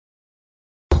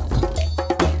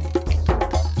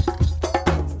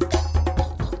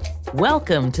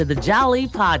Welcome to the Jolly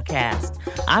Podcast.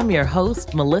 I'm your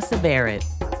host, Melissa Barrett.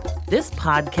 This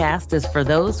podcast is for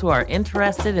those who are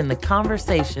interested in the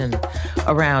conversation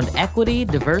around equity,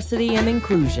 diversity, and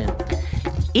inclusion.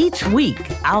 Each week,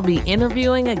 I'll be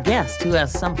interviewing a guest who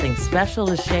has something special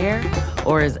to share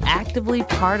or is actively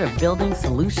part of building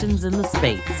solutions in the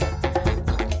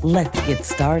space. Let's get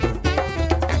started.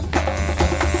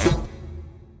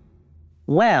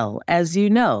 Well, as you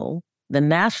know, the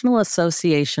National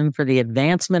Association for the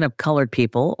Advancement of Colored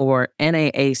People, or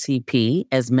NAACP,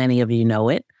 as many of you know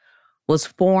it, was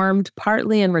formed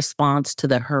partly in response to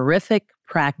the horrific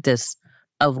practice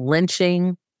of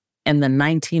lynching and the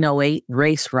 1908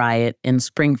 race riot in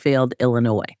Springfield,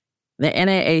 Illinois. The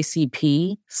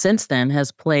NAACP since then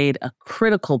has played a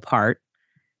critical part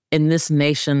in this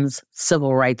nation's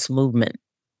civil rights movement.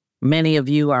 Many of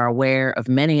you are aware of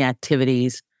many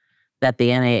activities that the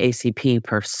NAACP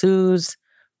pursues,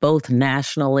 both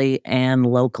nationally and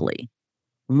locally.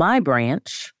 My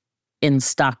branch in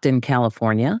Stockton,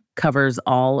 California, covers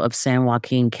all of San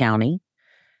Joaquin County,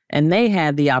 and they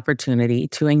had the opportunity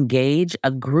to engage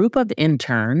a group of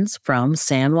interns from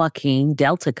San Joaquin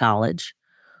Delta College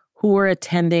who were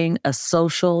attending a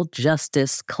social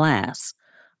justice class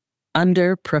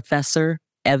under Professor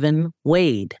Evan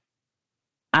Wade.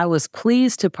 I was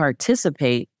pleased to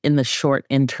participate in the short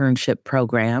internship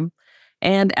program,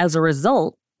 and as a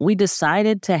result, we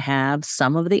decided to have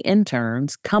some of the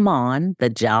interns come on the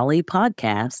Jolly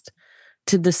Podcast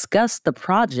to discuss the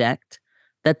project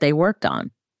that they worked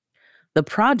on. The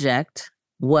project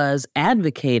was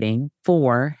advocating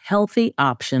for healthy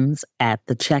options at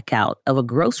the checkout of a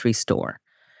grocery store.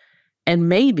 And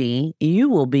maybe you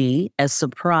will be as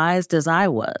surprised as I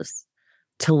was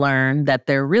to learn that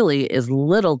there really is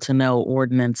little to no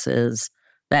ordinances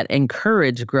that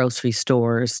encourage grocery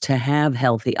stores to have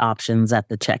healthy options at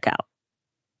the checkout.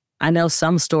 I know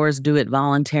some stores do it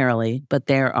voluntarily, but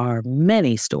there are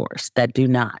many stores that do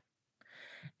not.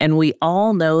 And we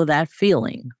all know that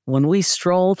feeling when we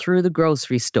stroll through the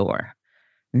grocery store,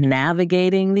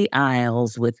 navigating the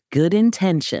aisles with good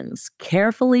intentions,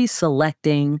 carefully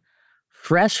selecting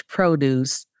fresh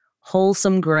produce,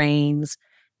 wholesome grains,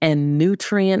 and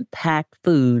nutrient-packed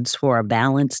foods for a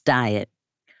balanced diet.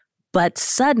 But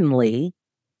suddenly,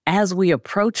 as we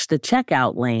approach the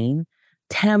checkout lane,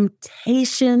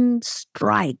 temptation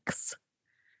strikes.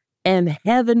 And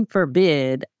heaven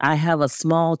forbid I have a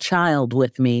small child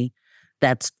with me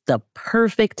that's the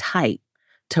perfect height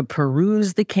to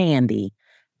peruse the candy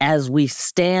as we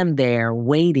stand there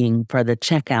waiting for the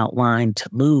checkout line to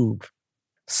move.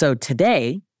 So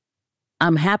today,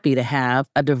 I'm happy to have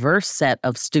a diverse set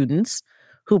of students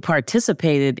who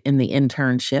participated in the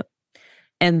internship,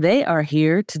 and they are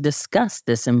here to discuss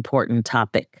this important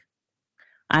topic.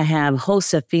 I have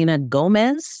Josefina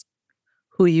Gomez,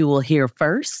 who you will hear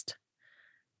first,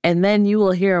 and then you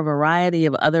will hear a variety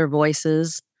of other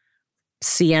voices: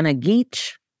 Sienna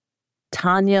Geach,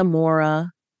 Tanya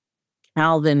Mora,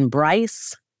 Calvin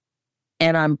Bryce,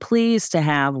 and I'm pleased to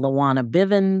have Lawana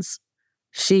Bivens.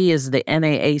 She is the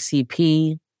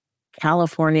NAACP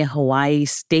California-Hawaii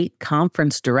State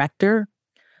Conference Director,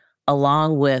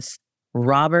 along with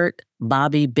Robert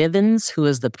Bobby Bivens, who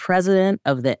is the president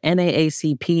of the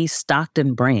NAACP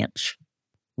Stockton branch.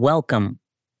 Welcome.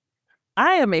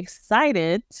 I am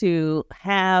excited to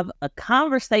have a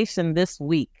conversation this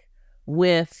week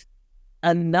with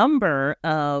a number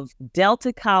of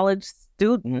Delta College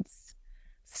students,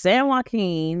 San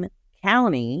Joaquin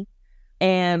County,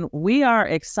 and we are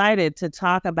excited to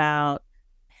talk about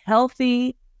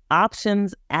healthy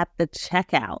options at the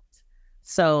checkout.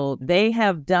 So they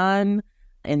have done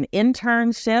an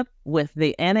internship with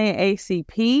the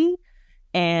NAACP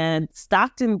and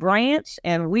Stockton branch,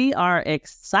 and we are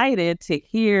excited to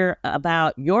hear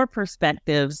about your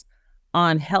perspectives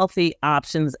on healthy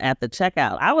options at the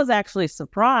checkout. I was actually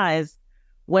surprised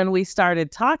when we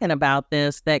started talking about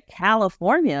this that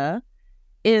California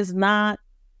is not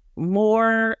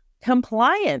more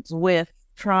compliant with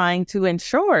trying to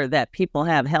ensure that people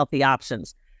have healthy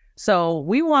options. So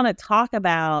we want to talk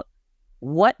about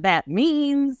what that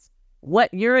means,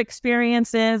 what your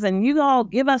experience is, and you all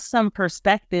give us some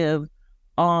perspective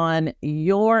on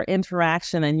your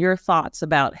interaction and your thoughts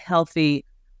about healthy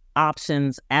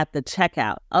options at the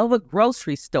checkout of a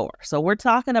grocery store. So we're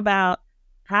talking about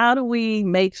how do we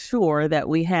make sure that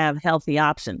we have healthy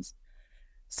options.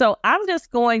 So I'm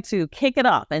just going to kick it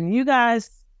off, and you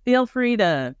guys feel free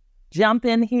to jump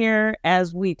in here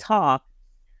as we talk.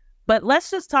 But let's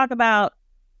just talk about,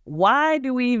 why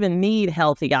do we even need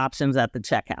healthy options at the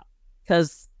checkout?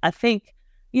 Because I think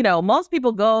most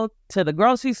people go to the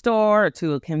grocery store or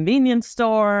to a convenience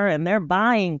store and they're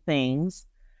buying things.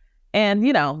 And,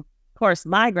 of course,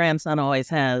 my grandson always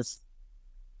has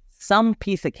some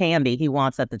piece of candy he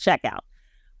wants at the checkout.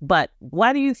 But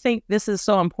why do you think this is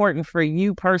so important for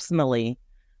you personally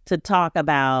to talk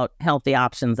about healthy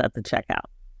options at the checkout?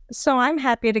 So I'm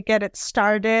happy to get it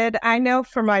started. I know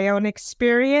from my own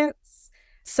experience,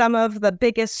 some of the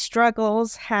biggest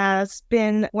struggles has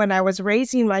been when I was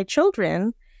raising my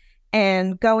children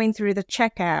and going through the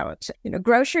checkout.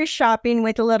 Grocery shopping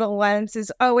with the little ones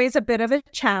is always a bit of a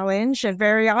challenge. And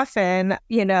very often,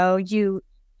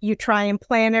 you try and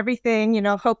plan everything,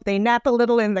 hope they nap a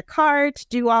little in the cart,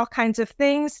 do all kinds of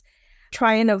things,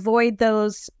 try and avoid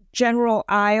those general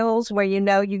aisles where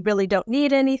you really don't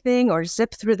need anything or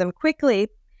zip through them quickly.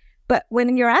 But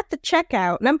when you're at the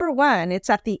checkout, number one, it's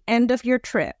at the end of your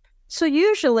trip. So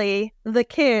usually the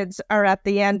kids are at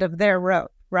the end of their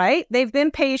rope, right? They've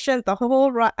been patient the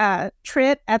whole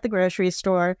trip at the grocery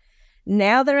store.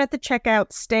 Now they're at the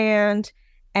checkout stand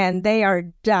and they are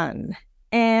done.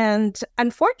 And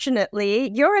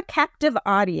unfortunately, you're a captive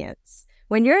audience.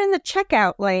 When you're in the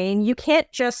checkout lane, you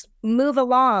can't just move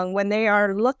along when they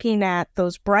are looking at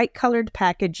those bright colored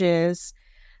packages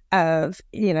of,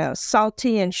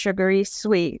 salty and sugary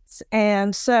sweets.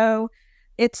 And so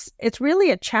it's really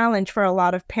a challenge for a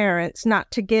lot of parents not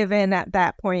to give in at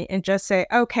that point and just say,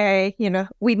 okay,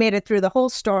 we made it through the whole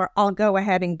store. I'll go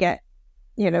ahead and get,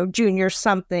 Junior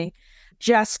something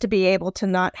just to be able to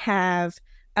not have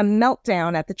a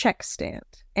meltdown at the check stand.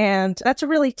 And that's a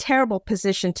really terrible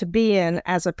position to be in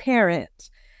as a parent,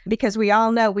 because we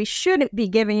all know we shouldn't be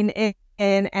giving in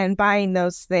and buying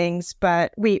those things,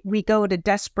 but we go to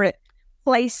desperate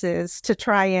places to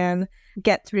try and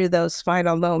get through those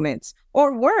final moments.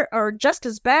 Or just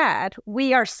as bad,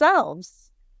 we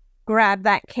ourselves grab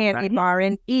that candy bar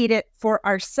and eat it for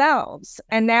ourselves.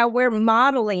 And now we're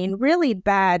modeling really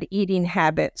bad eating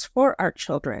habits for our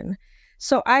children.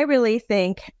 So I really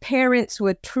think parents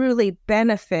would truly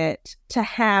benefit to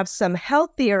have some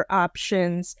healthier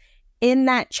options in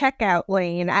that checkout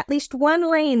lane, at least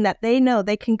one lane that they know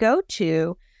they can go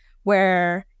to,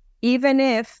 where even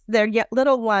if their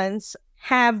little ones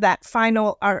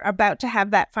are about to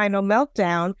have that final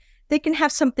meltdown, they can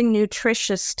have something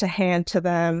nutritious to hand to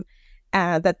them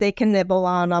that they can nibble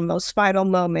on those final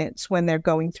moments when they're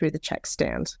going through the check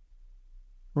stand.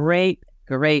 Great.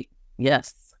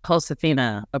 Yes.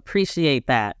 Josefina, appreciate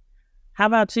that. How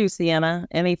about you, Sienna?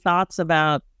 Any thoughts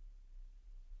about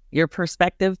your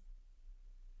perspective?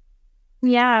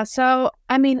 Yeah, so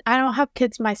I don't have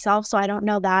kids myself, so I don't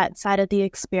know that side of the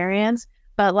experience.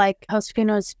 But like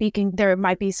Josefina was speaking, there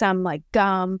might be some like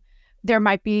gum, there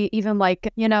might be even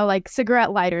like, like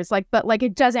cigarette lighters, but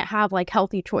it doesn't have like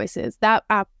healthy choices. That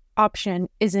option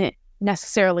isn't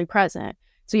necessarily present.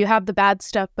 So you have the bad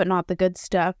stuff, but not the good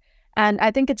stuff. And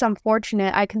I think it's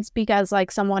unfortunate. I can speak as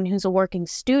like someone who's a working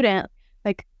student.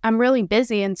 Like I'm really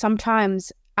busy and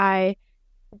sometimes I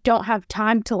don't have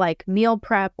time to like meal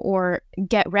prep or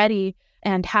get ready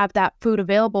and have that food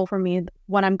available for me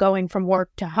when I'm going from work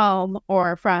to home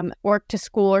or from work to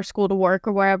school or school to work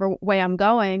or wherever way I'm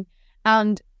going.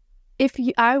 And if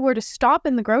I were to stop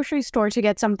in the grocery store to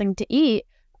get something to eat,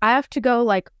 I have to go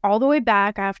like all the way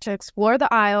back. I have to explore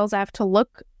the aisles. I have to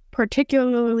look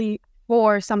particularly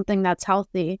for something that's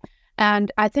healthy.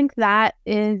 And I think that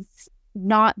is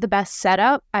not the best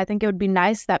setup. I think it would be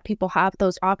nice that people have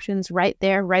those options right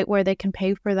there, right where they can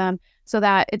pay for them, so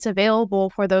that it's available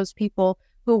for those people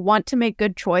who want to make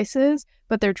good choices,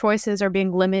 but their choices are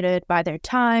being limited by their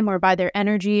time or by their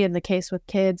energy, in the case with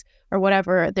kids, or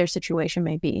whatever their situation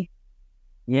may be.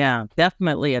 Yeah,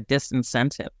 definitely a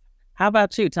disincentive. How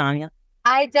about you, Tanya?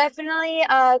 I definitely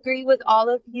agree with all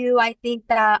of you. I think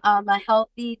that a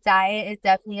healthy diet is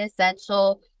definitely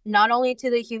essential, not only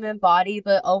to the human body,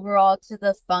 but overall to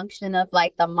the function of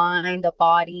like the mind, the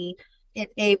body.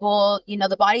 It's able,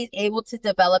 the body is able to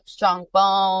develop strong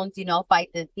bones, fight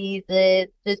diseases,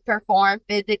 just perform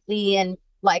physically and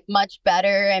like much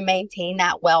better and maintain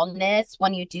that wellness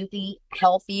when you do eat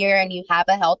healthier and you have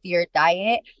a healthier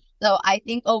diet. So I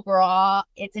think overall,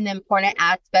 it's an important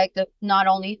aspect of not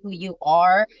only who you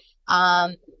are,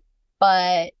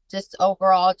 but just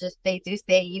overall, just they do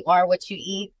say you are what you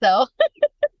eat. So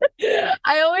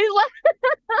I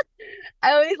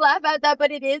always laugh at that,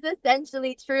 but it is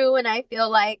essentially true. And I feel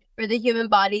like for the human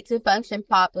body to function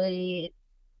properly,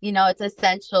 it's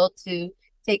essential to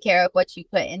take care of what you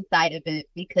put inside of it,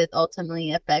 because ultimately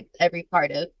it affects every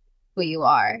part of who you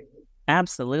are.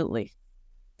 Absolutely.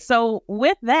 So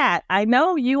with that, I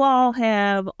know you all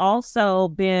have also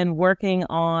been working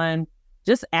on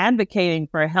just advocating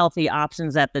for healthy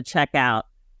options at the checkout.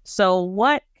 So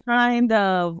what kind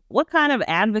of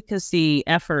advocacy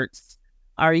efforts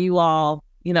are you all,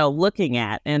 looking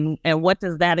at, and what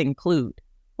does that include?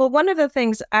 Well, one of the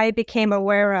things I became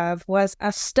aware of was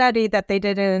a study that they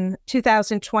did in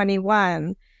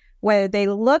 2021 where they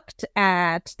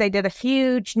did a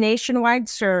huge nationwide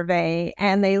survey,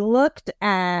 and they looked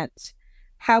at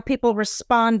how people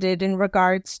responded in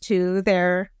regards to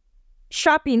their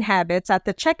shopping habits at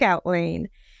the checkout lane.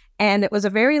 And it was a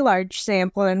very large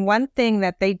sample. And one thing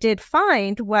that they did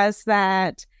find was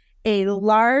that a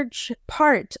large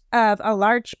part of a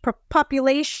large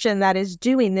population that is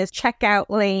doing this checkout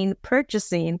lane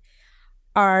purchasing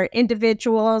are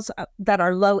individuals that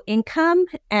are low income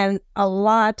and a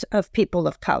lot of people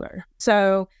of color.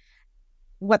 So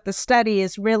what the study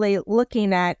is really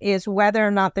looking at is whether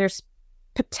or not there's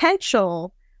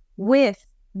potential with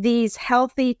these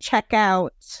healthy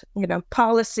checkout,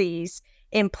 policies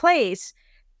in place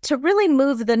to really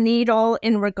move the needle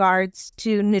in regards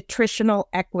to nutritional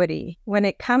equity when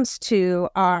it comes to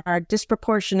our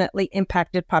disproportionately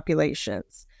impacted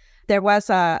populations. There was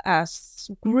a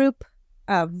group,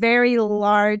 a very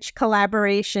large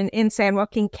collaboration in San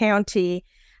Joaquin County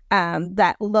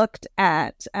that looked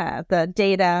at the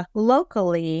data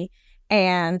locally.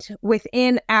 And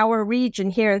within our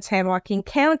region here in San Joaquin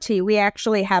County, we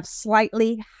actually have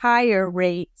slightly higher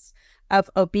rates of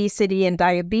obesity and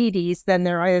diabetes than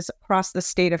there is across the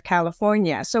state of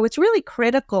California. So it's really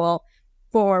critical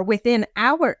for within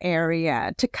our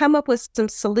area to come up with some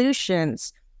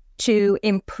solutions to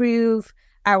improve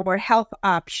our health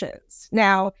options.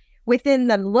 Now, within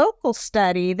the local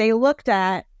study, they looked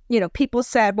at, people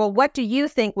said, well, what do you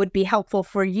think would be helpful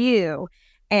for you?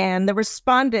 And the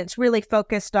respondents really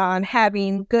focused on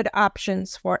having good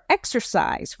options for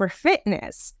exercise, for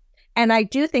fitness. And I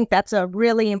do think that's a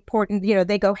really important,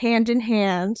 they go hand in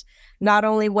hand, not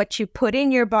only what you put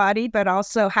in your body, but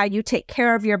also how you take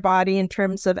care of your body in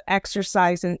terms of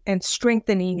exercise and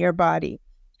strengthening your body.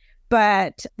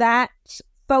 But that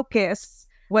focus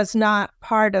was not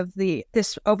part of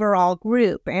this overall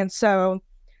group. And so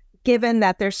given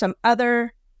that there's some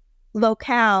other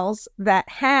locales that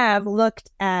have looked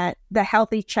at the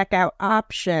healthy checkout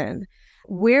option,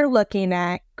 we're looking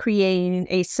at creating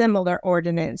a similar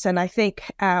ordinance. And I think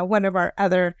one of our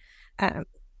other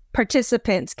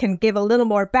participants can give a little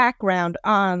more background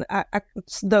on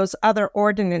those other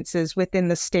ordinances within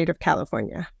the state of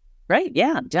California. Right.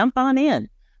 Yeah. Jump on in.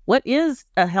 What is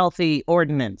a healthy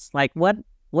ordinance? Like what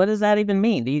does that even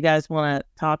mean? Do you guys want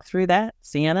to talk through that,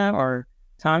 Sienna or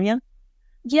Tanya?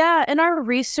 Yeah, in our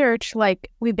research,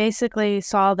 we basically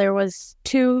saw there was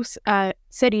two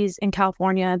cities in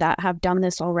California that have done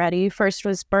this already. First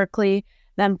was Berkeley,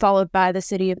 then followed by the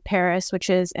city of Paris, which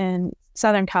is in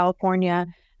Southern California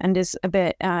and is a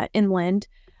bit inland.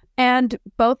 And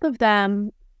both of them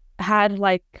had,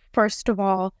 first of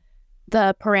all,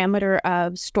 the parameter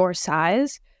of store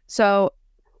size. So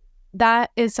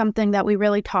that is something that we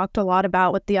really talked a lot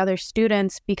about with the other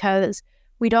students, because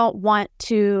we don't want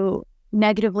to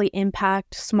negatively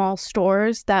impact small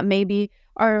stores that maybe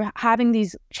are having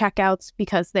these checkouts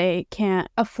because they can't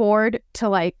afford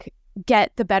to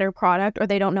get the better product, or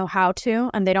they don't know how to,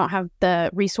 and they don't have the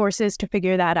resources to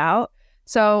figure that out.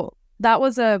 So that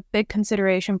was a big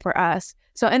consideration for us.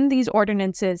 So in these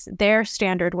ordinances, their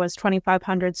standard was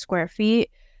 2,500 square feet.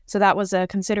 So that was a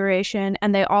consideration.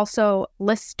 And they also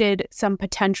listed some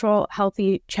potential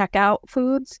healthy checkout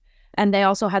foods. And they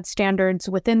also had standards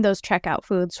within those checkout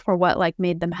foods for what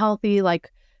made them healthy,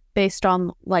 based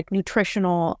on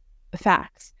nutritional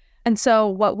facts. And so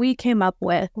what we came up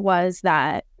with was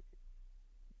that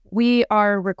we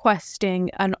are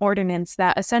requesting an ordinance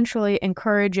that essentially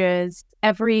encourages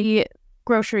every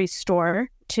grocery store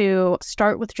to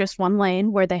start with just one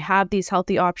lane where they have these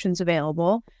healthy options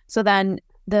available. So then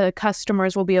the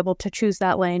customers will be able to choose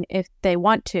that lane if they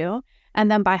want to. And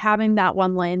then by having that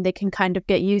one lane, they can kind of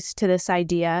get used to this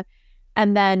idea.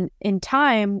 And then in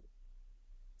time,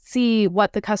 see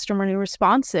what the customer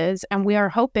response is. And we are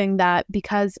hoping that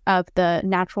because of the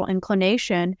natural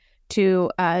inclination to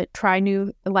try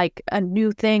a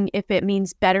new thing, if it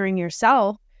means bettering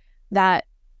yourself, that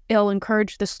it'll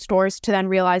encourage the stores to then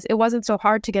realize it wasn't so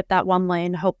hard to get that one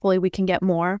lane. Hopefully we can get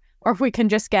more, or if we can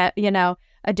just get,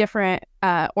 a different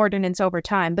ordinance over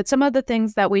time. But some of the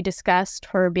things that we discussed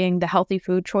for being the healthy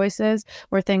food choices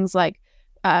were things like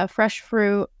fresh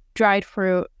fruit, dried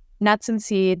fruit, nuts and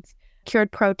seeds,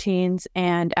 cured proteins,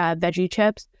 and veggie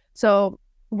chips. So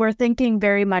we're thinking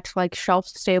very much like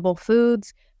shelf-stable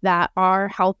foods that are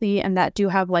healthy and that do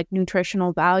have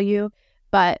nutritional value,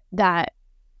 but that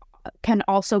can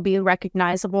also be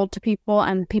recognizable to people,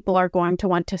 and people are going to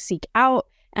want to seek out,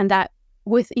 and that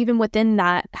even within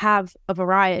that have a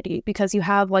variety, because you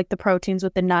have like the proteins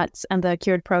with the nuts and the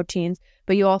cured proteins,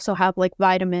 but you also have like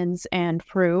vitamins and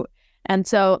fruit. And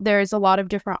so there's a lot of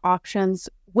different options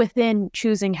within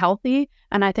choosing healthy.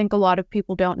 And I think a lot of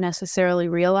people don't necessarily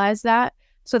realize that.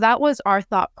 So that was our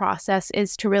thought process,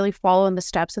 is to really follow in the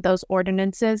steps of those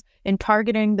ordinances in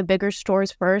targeting the bigger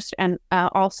stores first, and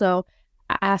also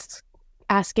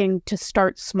asking to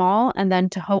start small and then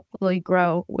to hopefully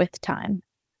grow with time.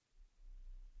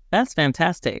 That's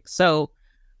fantastic. So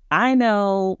I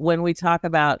know when we talk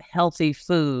about healthy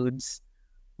foods,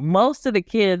 most of the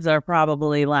kids are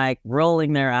probably like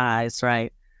rolling their eyes,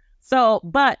 right? So,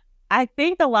 but I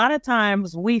think a lot of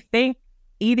times we think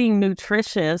eating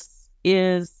nutritious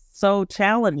is so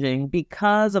challenging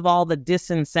because of all the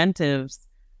disincentives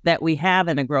that we have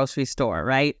in a grocery store,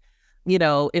 right? You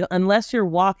know, unless you're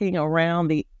walking around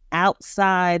the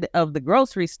outside of the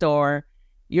grocery store,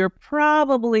 you're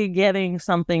probably getting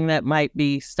something that might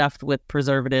be stuffed with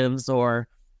preservatives or,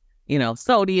 you know,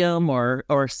 sodium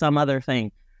or some other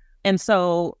thing. And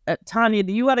so, Tanya,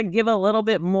 do you want to give a little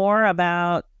bit more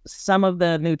about some of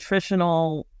the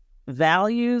nutritional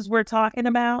values we're talking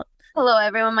about? Hello,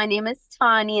 everyone. My name is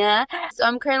Tanya. So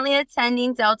I'm currently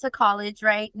attending Delta College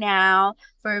right now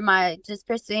for just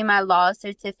pursuing my law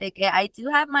certificate. I do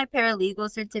have my paralegal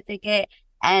certificate,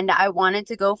 and I wanted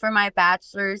to go for my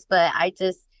bachelor's, but I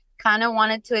just kind of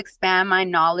wanted to expand my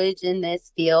knowledge in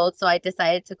this field. So I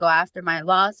decided to go after my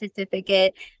law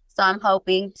certificate. So I'm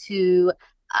hoping to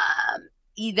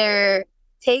either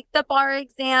take the bar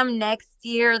exam next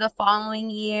year, the following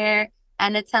year,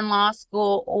 and attend law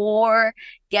school, or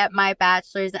get my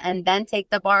bachelor's and then take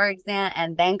the bar exam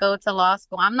and then go to law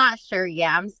school. I'm not sure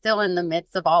yet. I'm still in the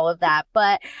midst of all of that.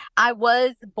 But I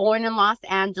was born in Los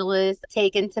Angeles,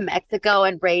 taken to Mexico,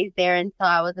 and raised there until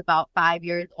I was about 5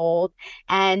 years old.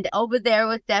 And over there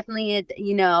was definitely,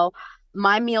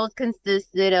 my meals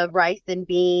consisted of rice and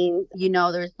beans.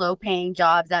 There's low paying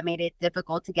jobs that made it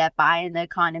difficult to get by in the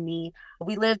economy.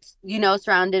 We lived,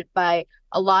 surrounded by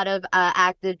a lot of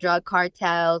active drug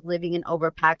cartels, living in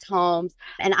overpacked homes.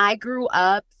 And I grew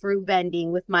up fruit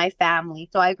vending with my family.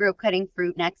 So I grew up cutting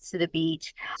fruit next to the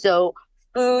beach. So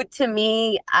food to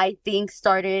me, I think,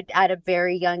 started at a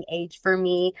very young age for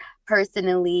me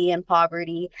personally in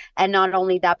poverty. And not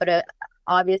only that, but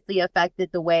obviously affected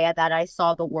the way that I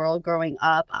saw the world growing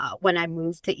up when I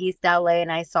moved to East LA,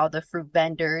 and I saw the fruit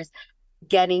vendors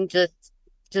getting just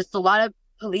a lot of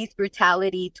police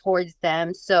brutality towards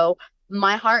them. So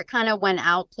my heart kind of went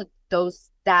out to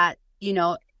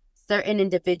certain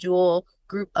individual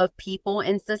group of people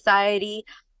in society.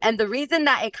 And the reason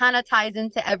that it kind of ties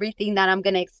into everything that I'm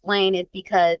going to explain is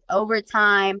because over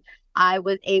time, I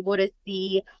was able to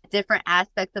see different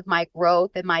aspects of my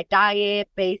growth and my diet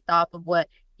based off of what,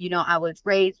 I was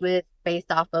raised with,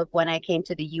 based off of when I came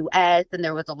to the U.S. And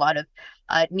there was a lot of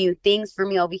new things for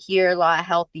me over here, a lot of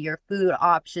healthier food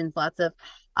options, lots of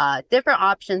different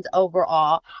options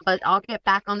overall. But I'll get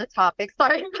back on the topic.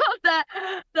 Sorry about that.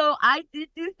 So I did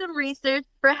do some research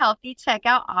for healthy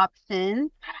checkout options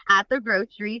at the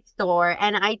grocery store,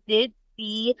 and I did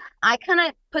see, I kind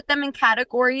of put them in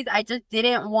categories. I just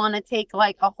didn't want to take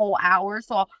like a whole hour.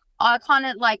 So I'll kind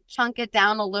of like chunk it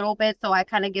down a little bit. So I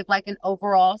kind of give like an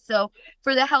overall. So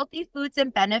for the healthy foods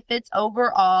and benefits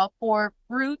overall, for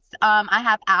fruits, I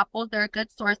have apples. They're a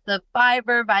good source of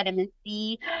fiber, vitamin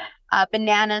C,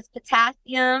 bananas,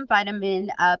 potassium, vitamin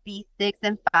B6,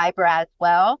 and fiber as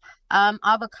well.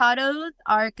 Avocados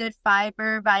are good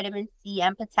fiber, vitamin C,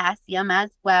 and potassium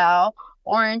as well.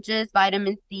 Oranges,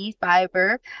 vitamin C,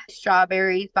 fiber.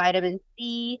 Strawberries, vitamin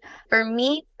C. For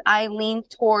meats, I lean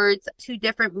towards 2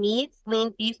 different meats.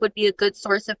 Lean beef would be a good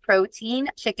source of protein.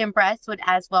 Chicken breast would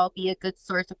as well be a good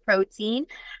source of protein.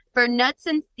 For nuts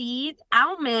and seeds,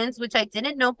 almonds, which I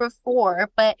didn't know before,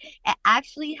 but it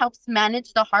actually helps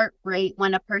manage the heart rate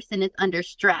when a person is under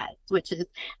stress, which is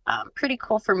pretty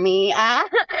cool for me.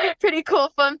 Pretty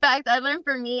cool fun fact I learned.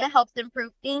 For me, it helps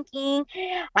improve thinking,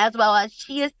 as well as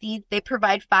chia seeds. They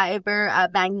provide fiber,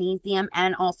 magnesium,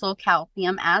 and also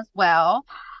calcium as well.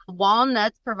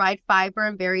 Walnuts provide fiber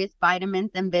and various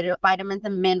vitamins and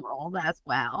minerals as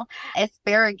well.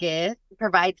 Asparagus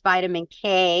provides vitamin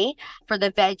K. For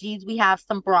the veggies, we have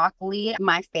some broccoli,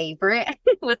 my favorite,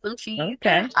 with some cheese.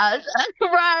 Okay.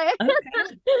 Right.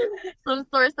 Okay. Some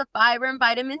source of fiber and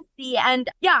vitamin C. And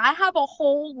yeah, I have a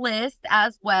whole list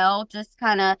as well. Just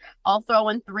kind of, I'll throw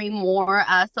in 3 more.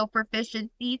 So for fish and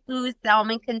seafood,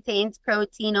 salmon contains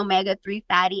protein, omega-3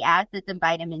 fatty acids, and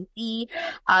vitamin D.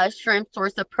 Shrimp,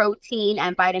 source of protein protein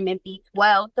and vitamin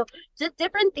B12. So just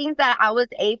different things that I was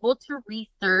able to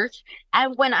research.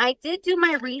 And when I did do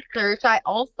my research, I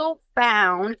also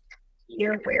found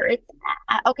here where it's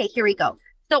at. Okay, here we go.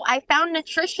 So I found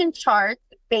nutrition charts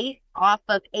based off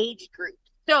of age groups.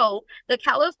 So the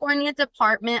California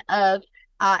Department of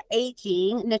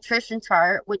Aging nutrition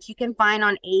chart, which you can find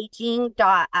on aging.ca.gov,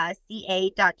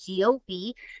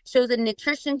 shows a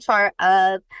nutrition chart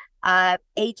of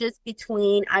ages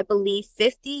between, I believe,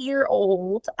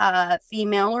 50-year-old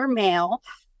female or male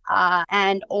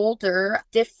and older,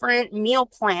 different meal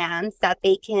plans that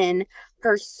they can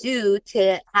pursue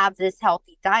to have this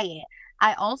healthy diet.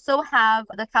 I also have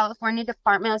the California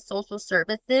Department of Social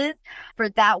Services. For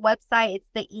that website, it's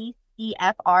the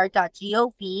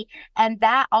ecfr.gov, and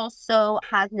that also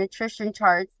has nutrition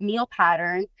charts, meal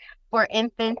patterns for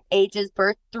infants ages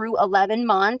birth through 11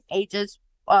 months, ages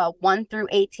 1 through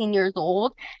 18 years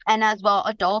old, and as well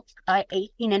adults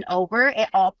 18 and over. It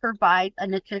all provides a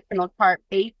nutritional chart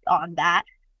based on that.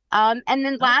 And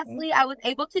then lastly, I was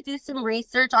able to do some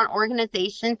research on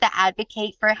organizations that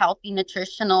advocate for healthy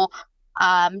nutritional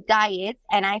diets,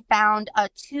 and I found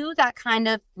two that kind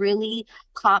of really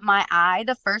caught my eye.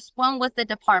 The first one was the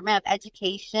Department of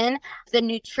Education, the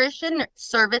Nutrition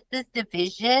Services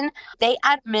Division. They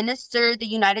administer the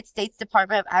United States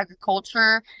Department of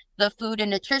Agriculture, the Food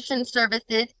and Nutrition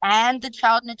Services, and the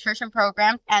Child Nutrition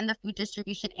Programs and the food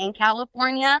distribution in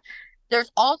California.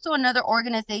 There's also another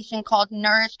organization called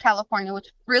Nourish California, which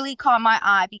really caught my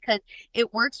eye because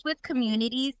it works with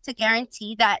communities to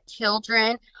guarantee that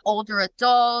children, older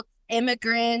adults,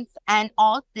 immigrants, and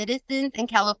all citizens in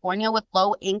California with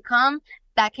low income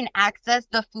that can access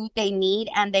the food they need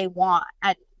and they want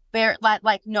at very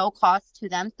like no cost to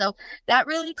them. So that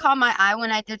really caught my eye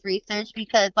when I did research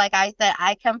because, like I said,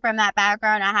 I come from that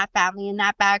background. I have family in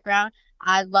that background.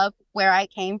 I love where I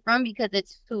came from because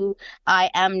it's who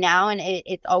I am now, and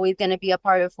it's always going to be a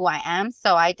part of who I am.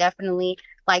 So I definitely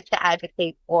like to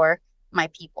advocate for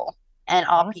my people and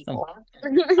all people.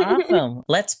 Awesome.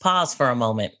 Let's pause for a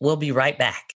moment. We'll be right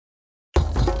back.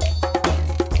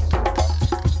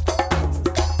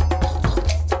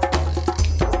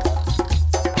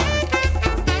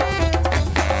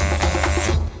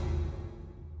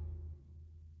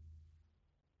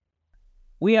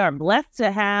 We are blessed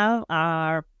to have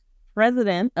our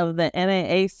president of the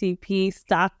NAACP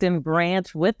Stockton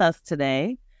branch with us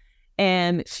today.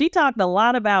 And she talked a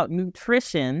lot about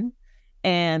nutrition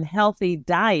and healthy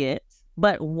diet,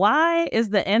 but why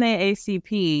is the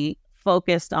NAACP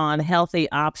focused on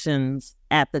healthy options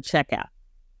at the checkout?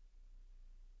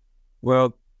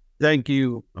 Well, thank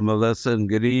you, Melissa, and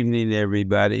good evening,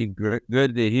 everybody.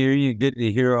 Good to hear you. Good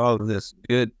to hear all of this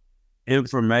good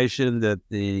information that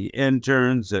the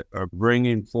interns are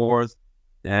bringing forth.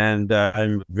 And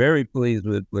I'm very pleased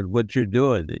with what you're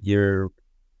doing. You're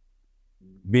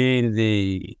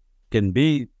can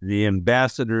be the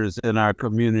ambassadors in our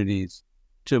communities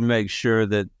to make sure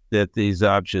that these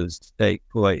options take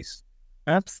place.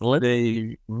 Absolutely.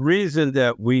 The reason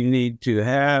that we need to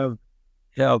have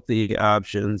healthy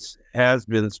options has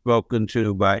been spoken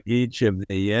to by each of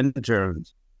the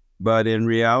interns. But in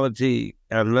reality,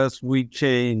 unless we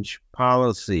change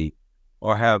policy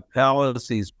or have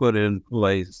policies put in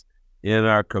place in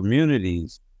our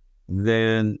communities,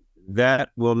 then that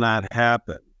will not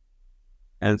happen.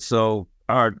 And so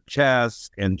our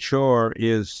task and chore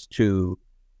is to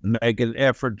make an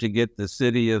effort to get the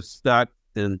city of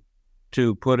Stockton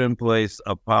to put in place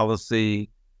a policy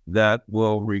that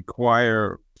will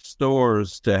require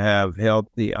stores to have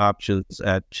healthy options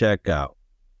at checkout.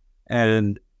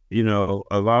 And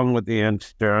along with the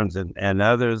interns and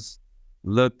others,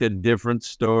 looked at different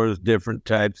stores, different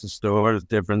types of stores,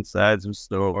 different sizes of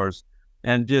stores,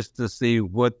 and just to see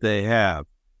what they have.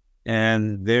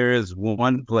 And there is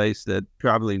one place that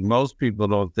probably most people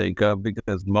don't think of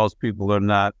because most people are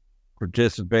not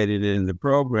participating in the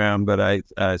program, but I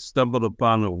stumbled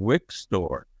upon a WIC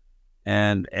store.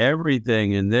 And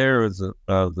everything in there is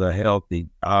a healthy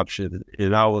option.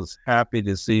 And I was happy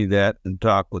to see that and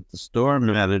talk with the store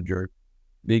manager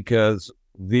because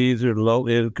these are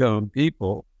low-income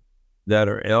people that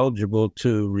are eligible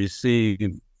to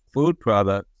receive food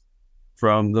products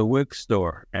from the WIC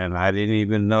store. And I didn't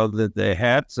even know that they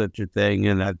had such a thing.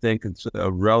 And I think it's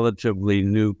a relatively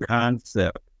new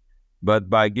concept.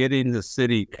 But by getting the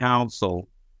city council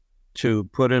to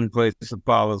put in place a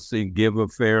policy, give a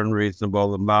fair and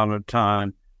reasonable amount of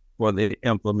time for the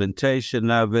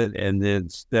implementation of it, and then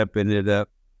stepping it up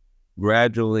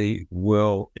gradually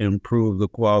will improve the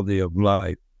quality of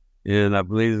life. And I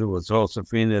believe it was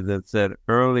Josefina that said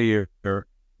earlier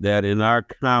that in our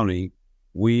county,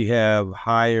 we have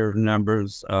higher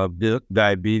numbers of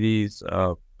diabetes,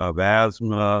 of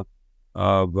asthma,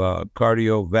 of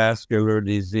cardiovascular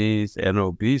disease and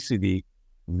obesity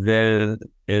than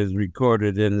is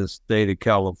recorded in the state of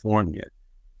California.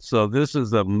 So this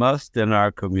is a must in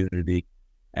our community.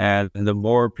 And the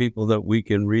more people that we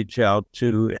can reach out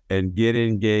to and get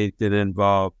engaged and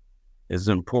involved is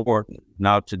important.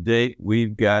 Now, to date,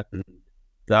 we've gotten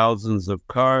thousands of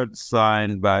cards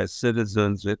signed by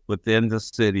citizens within the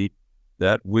city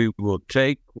that we will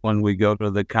take when we go to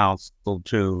the council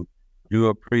to do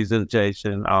a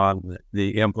presentation on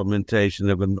the implementation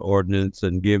of an ordinance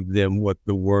and give them what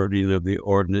the wording of the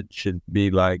ordinance should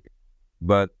be like.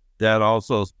 But that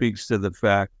also speaks to the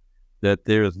fact that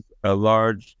there's a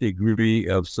large degree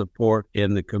of support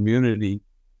in the community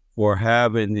for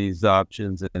having these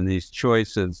options and these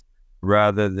choices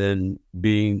rather than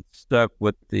being stuck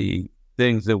with the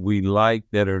things that we like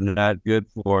that are not good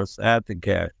for us at the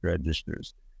cash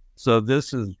registers. So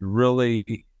this is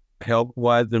really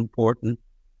health-wise important.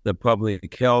 The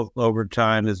public health over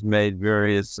time has made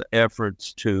various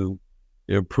efforts to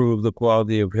improve the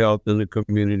quality of health in the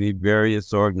community.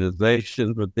 Various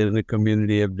organizations within the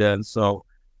community have done so,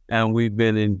 and we've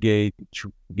been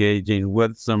engaging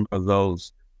with some of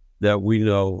those that we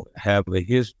know have a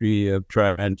history of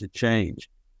trying to change.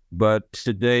 But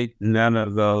to date, none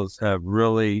of those have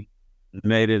really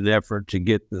made an effort to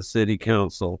get the city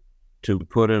council to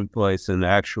put in place an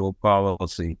actual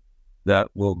policy that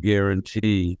will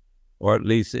guarantee or at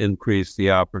least increase the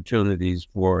opportunities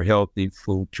for healthy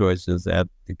food choices at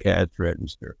the cash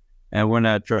register. And we're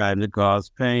not trying to cause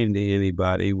pain to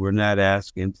anybody. We're not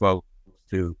asking folks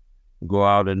to go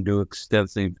out and do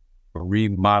extensive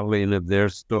remodeling of their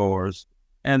stores.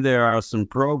 And there are some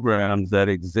programs that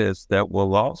exist that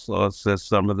will also assist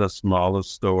some of the smaller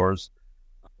stores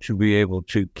to be able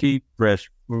to keep fresh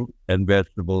fruit and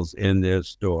vegetables in their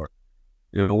store.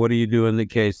 You know, what do you do in the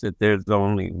case that there's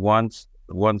only one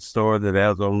store that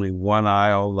has only one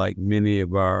aisle, like many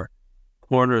of our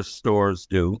corner stores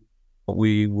do?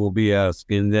 We will be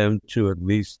asking them to at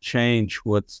least change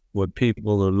what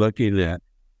people are looking at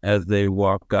as they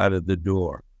walk out of the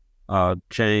door.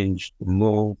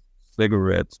 Move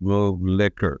cigarettes, move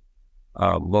liquor,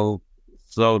 move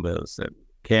sodas and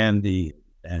candy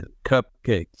and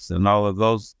cupcakes and all of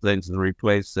those things, and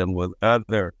replace them with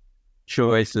other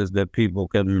choices that people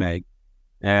can make.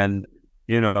 And,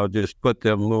 you know, just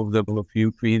move them a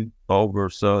few feet over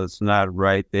so it's not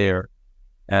right there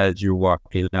as you're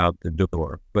walking out the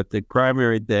door. But the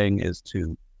primary thing is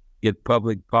to get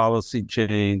public policy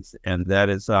changed, and that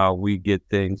is how we get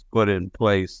things put in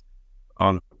place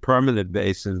on a permanent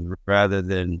basis rather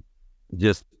than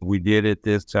just we did it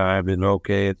this time and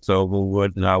okay, it's over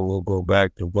with, now we'll go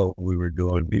back to what we were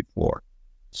doing before.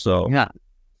 So yeah.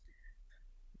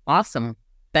 Awesome.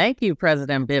 Thank you,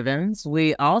 President Bivens.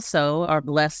 We also are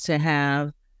blessed to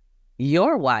have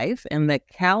your wife in the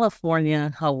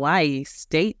California-Hawaii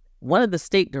state, one of the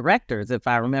state directors, if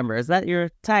I remember. Is that your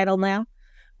title now?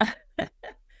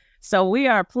 So we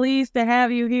are pleased to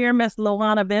have you here, Ms.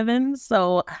 Luana Bivens.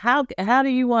 So how do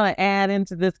you want to add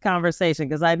into this conversation?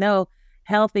 Because I know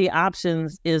healthy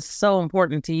options is so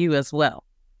important to you as well.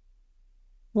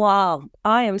 Wow,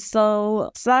 I am so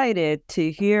excited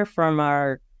to hear from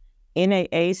our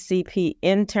NAACP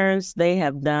interns. They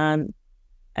have done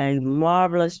a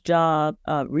marvelous job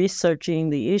researching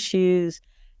the issues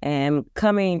and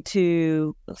coming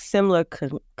to similar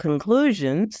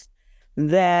conclusions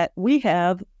that we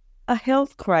have a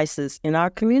health crisis in our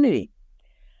community.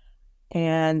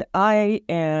 And I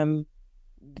am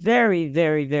very,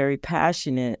 very, very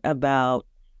passionate about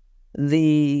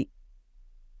the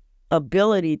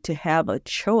ability to have a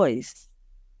choice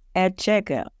at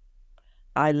checkout.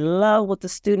 I love what the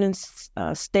students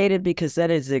stated, because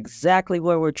that is exactly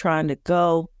where we're trying to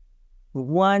go.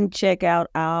 One checkout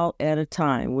aisle at a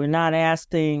time. We're not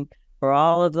asking for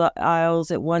all of the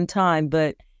aisles at one time,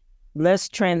 but let's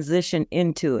transition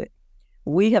into it.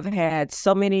 We have had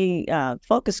so many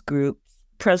focus groups.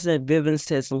 President Bivens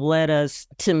has led us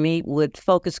to meet with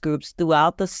focus groups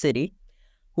throughout the city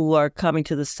who are coming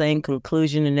to the same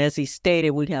conclusion. And as he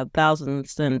stated, we have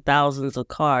thousands and thousands of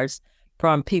cards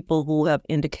from people who have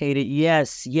indicated,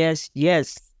 yes,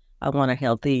 I want a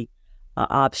healthy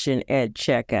option at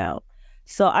checkout.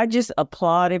 So I just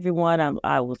applaud everyone.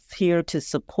 I was here to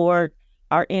support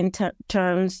our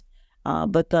interns,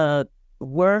 but the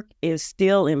work is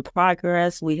still in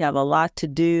progress. We have a lot to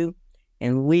do,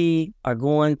 and we are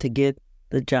going to get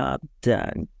the job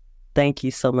done. Thank you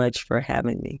so much for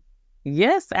having me.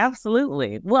 Yes,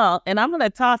 absolutely. Well, and I'm going to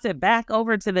toss it back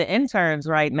over to the interns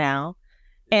right now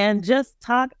and just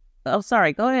talk Oh,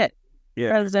 sorry. Go ahead,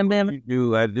 Yeah, President Ben.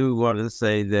 I do want to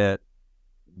say that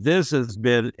this has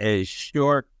been a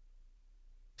short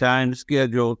time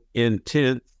scheduled,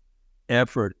 intense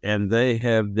effort, and they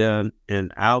have done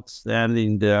an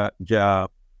outstanding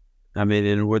job. I mean,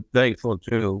 and we're thankful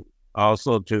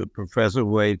also to Professor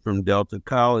Wade from Delta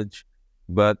College.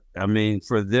 But I mean,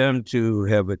 for them to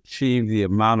have achieved the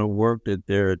amount of work that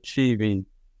they're achieving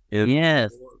in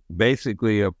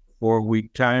basically a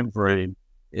 4-week time frame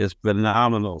is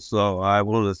phenomenal. So I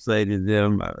want to say to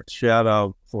them, shout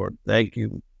out for thank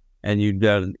you. And you've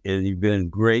been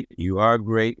great. You are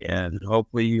great. And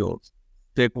hopefully you'll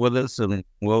stick with us and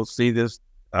we'll see this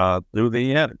through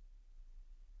the end.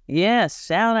 Yes,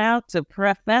 shout out to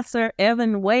Professor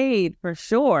Evan Wade for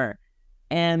sure.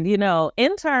 And,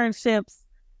 internships,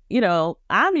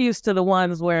 I'm used to the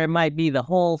ones where it might be the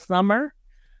whole summer.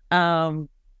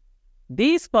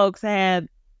 These folks had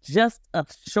just a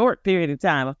short period of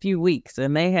time, a few weeks,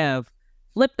 and they have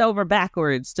flipped over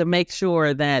backwards to make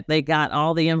sure that they got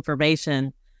all the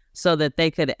information so that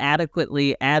they could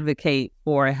adequately advocate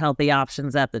for healthy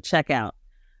options at the checkout.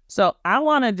 So I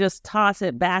want to just toss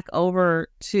it back over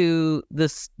to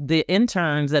the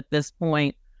interns at this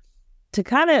point to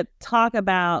kind of talk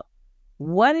about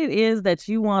what it is that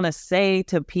you want to say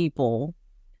to people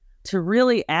to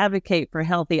really advocate for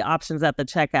healthy options at the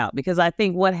checkout. Because I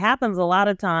think what happens a lot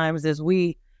of times is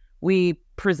we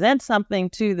present something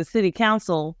to the city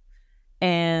council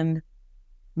and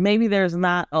maybe there's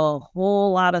not a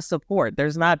whole lot of support.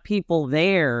 There's not people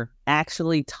there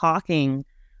actually talking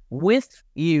with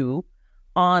you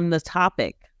on the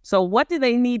topic. So what do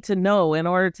they need to know in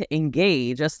order to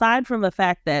engage, aside from the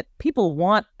fact that people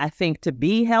want, I think, to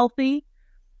be healthy,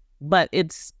 but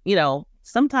it's,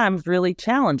 sometimes really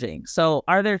challenging. So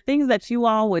are there things that you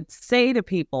all would say to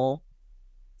people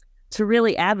to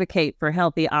really advocate for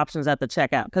healthy options at the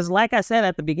checkout? Because like I said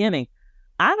at the beginning,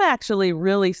 I'm actually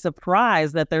really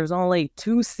surprised that there's only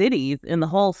 2 cities in the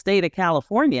whole state of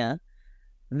California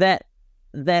that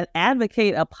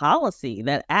advocate a policy,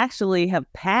 that actually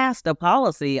have passed a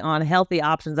policy on healthy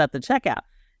options at the checkout.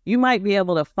 You might be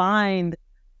able to find,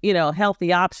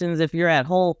 healthy options if you're at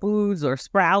Whole Foods or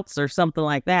Sprouts or something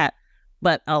like that.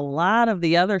 But a lot of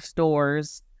the other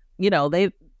stores,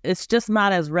 it's just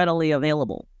not as readily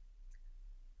available.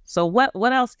 So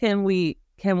what else can we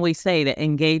say to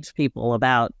engage people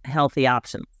about healthy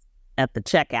options at the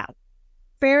checkout?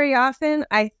 Very often,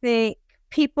 I think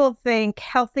people think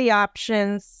healthy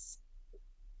options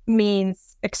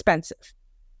means expensive.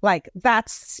 Like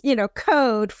that's,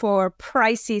 code for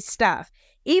pricey stuff.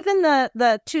 Even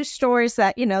the 2 stores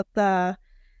that,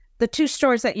 the 2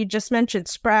 stores that you just mentioned,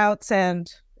 Sprouts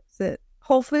and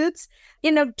Whole Foods,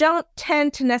 don't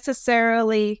tend to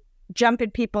necessarily jump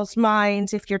in people's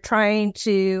minds if you're trying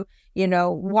to,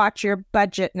 watch your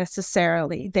budget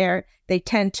necessarily. They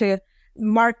tend to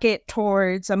market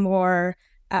towards a more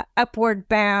upward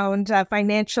bound,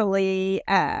 financially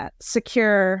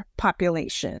secure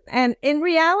population. And in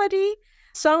reality,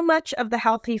 so much of the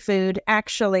healthy food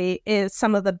actually is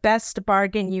some of the best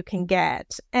bargain you can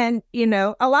get. And,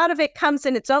 a lot of it comes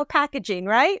in its own packaging,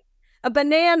 right? A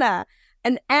banana,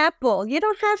 an apple. You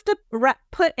don't have to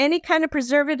put any kind of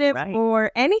preservative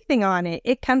or anything on it.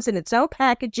 It comes in its own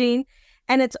packaging,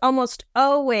 and it's almost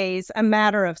always a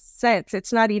matter of cents.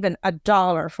 It's not even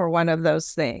 $1 for one of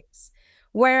those things.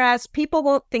 Whereas people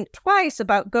won't think twice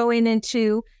about going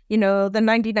into, the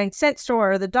 99-cent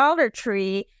store or the Dollar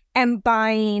Tree and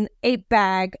buying a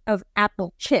bag of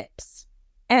apple chips.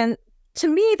 And to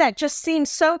me, that just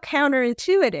seems so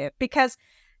counterintuitive because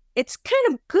it's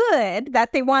kind of good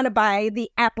that they want to buy the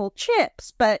apple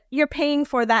chips, but you're paying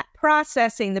for that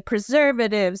processing, the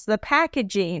preservatives, the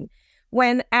packaging,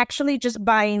 when actually just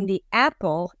buying the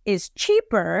apple is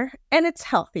cheaper and it's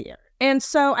healthier. And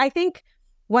so I think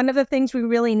one of the things we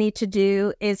really need to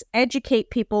do is educate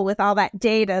people with all that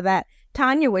data that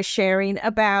Tanya was sharing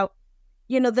about,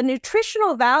 the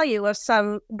nutritional value of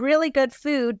some really good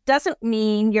food doesn't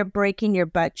mean you're breaking your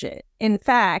budget. In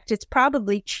fact, it's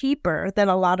probably cheaper than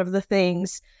a lot of the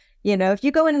things, if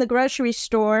you go in the grocery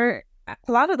store,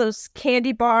 a lot of those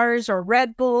candy bars or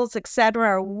Red Bulls, etc.,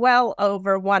 are well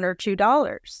over $1 or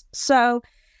 $2. So,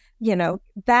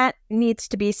 that needs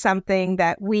to be something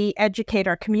that we educate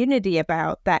our community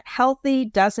about, that healthy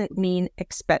doesn't mean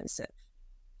expensive.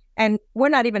 And we're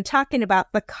not even talking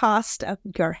about the cost of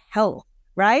your health,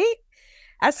 right?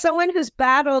 As someone who's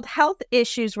battled health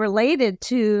issues related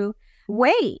to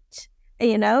weight,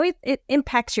 it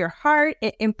impacts your heart,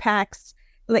 it impacts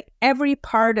every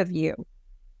part of you.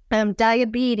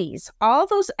 Diabetes, all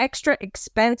those extra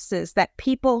expenses that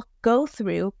people go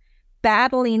through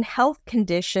battling health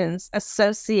conditions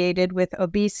associated with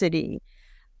obesity.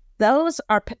 Those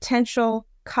are potential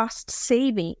cost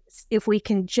savings if we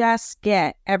can just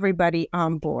get everybody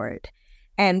on board.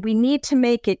 And we need to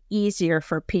make it easier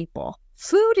for people.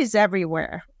 Food is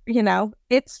everywhere,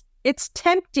 it's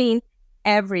tempting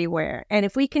everywhere. And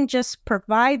if we can just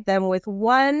provide them with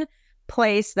one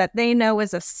place that they know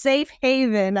is a safe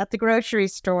haven at the grocery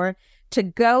store to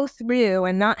go through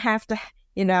and not have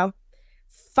to,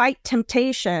 fight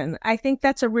temptation, I think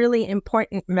that's a really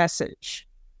important message.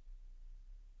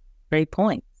 Great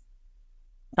point.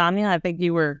 Tanya, I think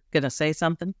you were going to say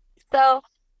something. So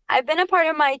I've been a part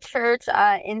of my church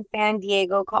in San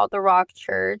Diego called the Rock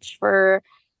Church for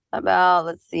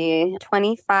about,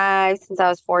 25 since I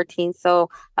was 14. So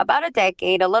about a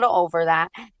decade, a little over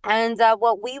that. And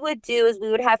what we would do is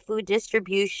we would have food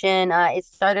distribution. It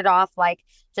started off like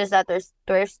just at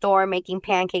their store making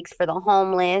pancakes for the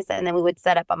homeless. And then we would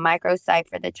set up a microsite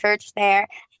for the church there.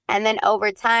 And then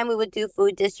over time, we would do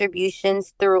food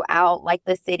distributions throughout like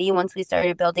the city once we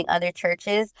started building other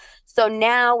churches. So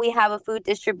now we have a food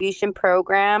distribution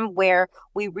program where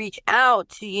we reach out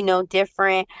to,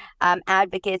 different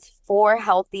advocates for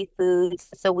healthy foods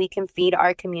so we can feed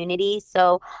our community.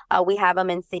 So we have them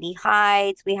in City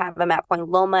Heights. We have them at Point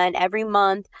Loma. And every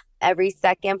month, every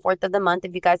second, fourth of the month,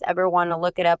 if you guys ever want to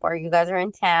look it up or you guys are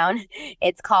in town,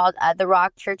 it's called the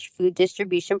Rock Church Food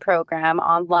Distribution Program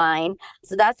online.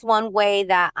 So that's one way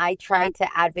that I try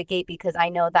to advocate, because I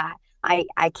know that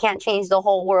I can't change the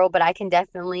whole world, but I can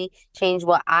definitely change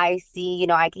what I see.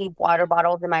 I keep water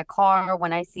bottles in my car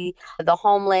when I see the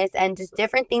homeless, and just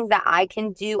different things that I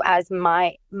can do as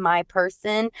my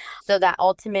person, so that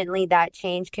ultimately that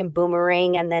change can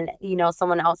boomerang, and then,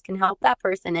 someone else can help that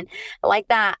person and like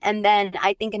that. And then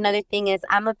I think another thing is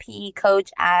I'm a PE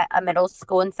coach at a middle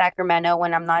school in Sacramento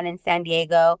when I'm not in San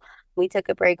Diego. We took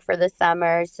a break for the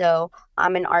summer, so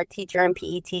I'm an art teacher and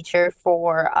PE teacher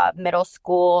for middle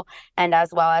school and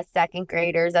as well as second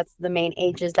graders. That's the main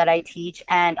ages that I teach.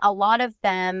 And a lot of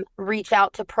them reach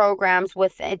out to programs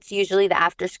it's usually the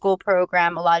after school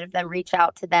program. A lot of them reach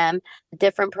out to them,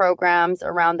 different programs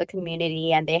around the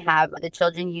community, and the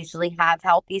children usually have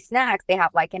healthy snacks. They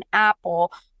have like an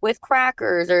apple with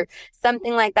crackers or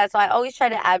something like that. So I always try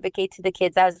to advocate to the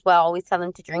kids as well. Always tell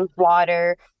them to drink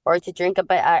water or to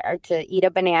or to eat a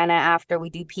banana after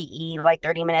we do PE, like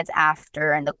 30 minutes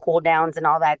after, and the cool downs and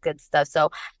all that good stuff.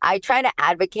 So I try to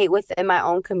advocate within my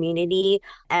own community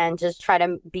and just try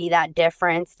to be that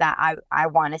difference that I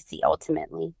want to see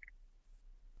ultimately.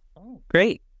 Oh,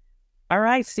 great. All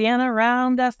right, Sienna,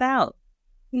 round us out.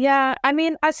 Yeah,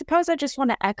 I suppose I just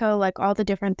want to echo like all the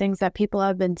different things that people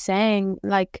have been saying.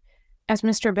 Like, as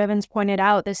Mr. Bivens pointed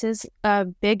out, this is a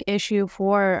big issue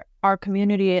for our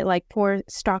community, like for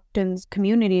Stockton's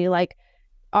community. Like,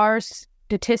 our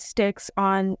statistics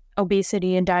on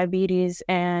obesity and diabetes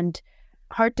and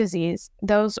heart disease,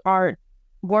 those are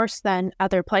worse than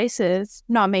other places.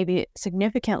 Not maybe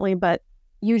significantly, but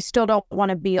you still don't want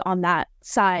to be on that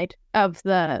side of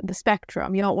the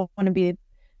spectrum. You don't want to be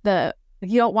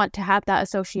you don't want to have that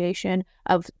association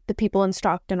of the people in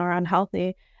Stockton are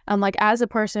unhealthy. And like, as a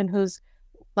person who's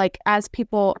like, as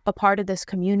people a part of this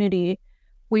community,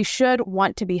 we should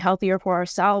want to be healthier for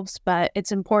ourselves, but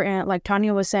it's important, like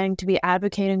Tanya was saying, to be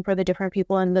advocating for the different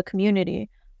people in the community.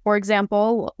 For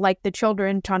example, like the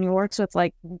children Tanya works with,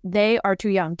 like, they are too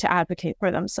young to advocate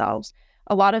for themselves.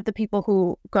 A lot of the people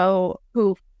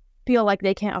who feel like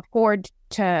they can't afford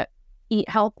to eat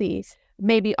healthy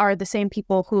maybe are the same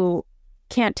people who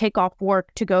can't take off work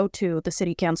to go to the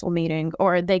city council meeting,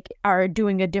 or they are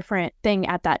doing a different thing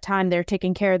at that time. They're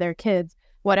taking care of their kids,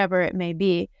 whatever it may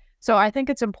be. So I think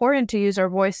it's important to use our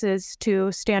voices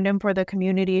to stand in for the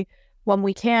community when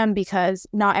we can, because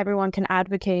not everyone can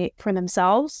advocate for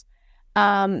themselves.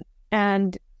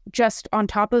 And just on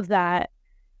top of that,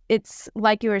 it's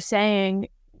like you were saying,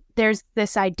 there's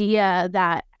this idea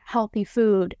that healthy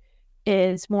food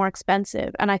is more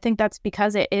expensive. And I think that's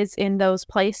because it is in those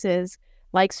places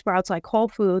like Sprouts, like Whole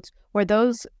Foods, where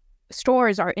those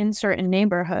stores are in certain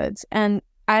neighborhoods. And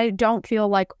I don't feel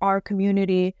like our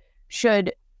community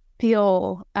should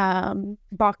feel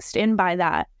boxed in by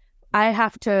that. I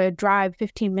have to drive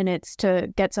 15 minutes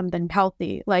to get something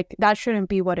healthy. Like, that shouldn't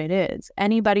be what it is.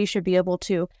 Anybody should be able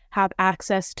to have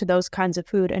access to those kinds of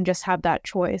food and just have that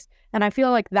choice. And I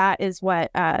feel like that is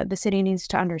what the city needs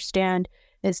to understand,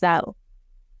 is that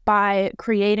by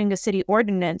creating a city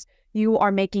ordinance, you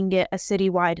are making it a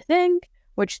citywide thing,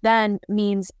 which then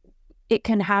means it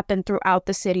can happen throughout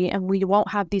the city, and we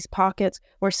won't have these pockets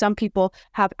where some people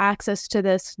have access to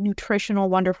this nutritional,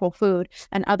 wonderful food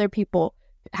and other people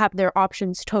have their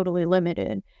options totally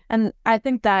limited. And I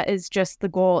think that is just the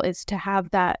goal, is to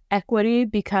have that equity,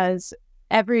 because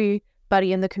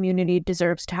everybody in the community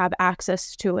deserves to have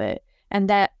access to it, and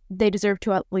that they deserve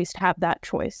to at least have that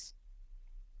choice.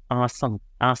 Awesome.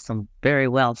 Awesome. Very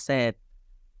well said.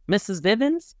 Mrs.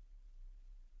 Vivens?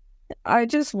 I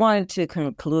just wanted to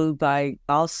conclude by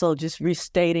also just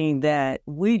restating that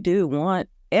we do want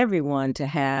everyone to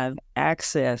have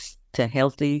access to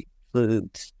healthy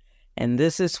foods. And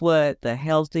this is what the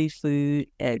Healthy Food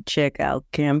at Checkout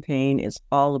campaign is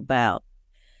all about.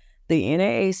 The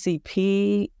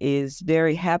NAACP is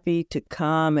very happy to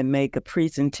come and make a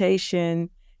presentation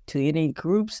to any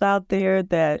groups out there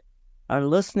that are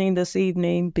listening this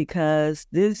evening, because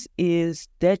this is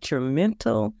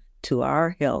detrimental to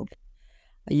our health.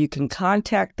 You can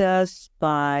contact us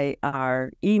by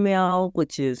our email,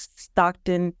 which is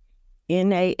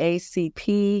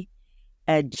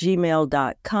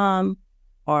stocktonnaacp@gmail.com,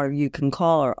 or you can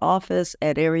call our office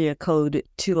at area code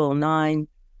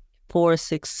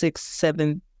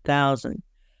 209-466-7000.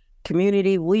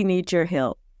 Community, we need your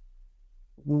help.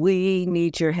 We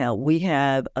need your help. We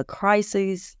have a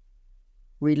crisis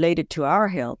related to our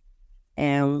health,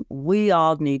 and we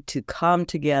all need to come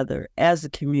together as a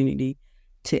community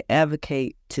to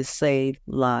advocate to save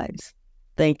lives.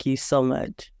 Thank you so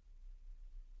much.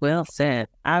 Well said.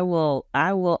 I do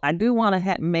want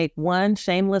to make one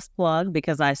shameless plug,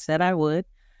 because I said I would,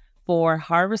 for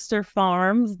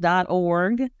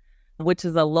harvesterfarms.org, which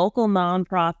is a local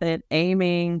nonprofit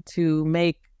aiming to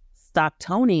make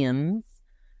Stocktonians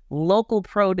local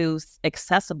produce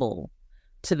accessible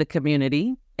to the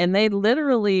community. And they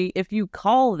literally, if you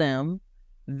call them,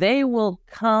 they will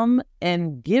come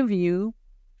and give you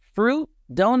fruit,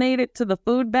 donate it to the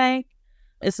food bank.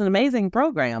 It's an amazing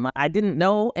program. I didn't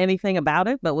know anything about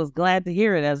it, but was glad to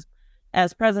hear it.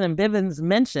 As President Vivens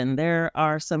mentioned, there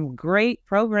are some great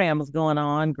programs going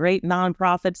on, great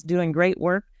nonprofits doing great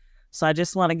work. So I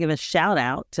just want to give a shout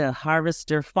out to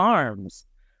Harvester Farms.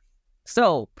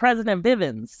 So, President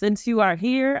Vivens, since you are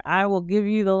here, I will give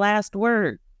you the last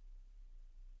word.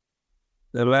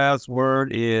 The last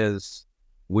word is,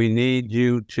 we need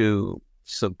you to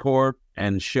support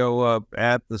and show up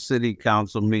at the city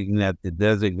council meeting at the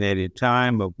designated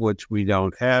time, of which we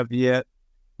don't have yet.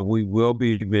 We will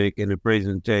be making a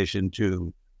presentation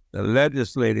to the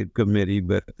legislative committee,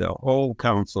 but the whole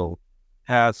council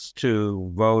has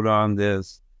to vote on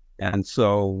this. And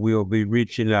so we'll be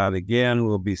reaching out again.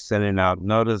 We'll be sending out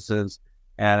notices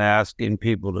and asking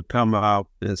people to come out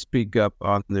and speak up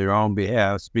on their own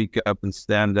behalf, speak up and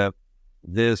stand up.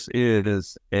 This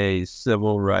is a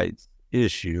civil rights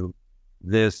issue.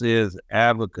 This is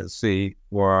advocacy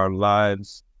for our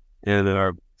lives and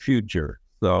our future.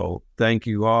 So thank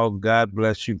you all. God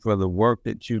bless you for the work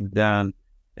that you've done.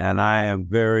 And I am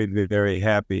very, very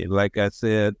happy. Like I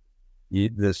said,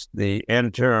 the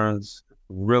interns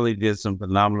really did some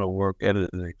phenomenal work in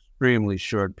an extremely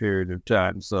short period of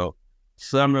time. So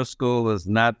summer school is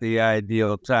not the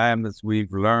ideal time, as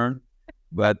we've learned,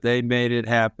 but they made it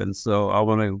happen. So I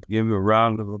want to give a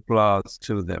round of applause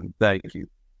to them. Thank you.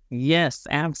 Yes,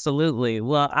 absolutely.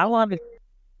 Well, I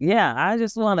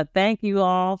just want to thank you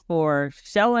all for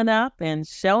showing up and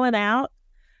showing out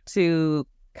to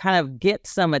kind of get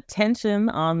some attention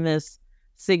on this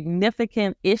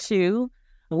significant issue.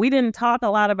 We didn't talk a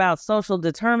lot about social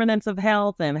determinants of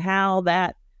health and how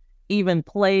that even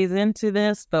plays into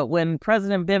this, but when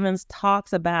President Vivens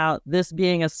talks about this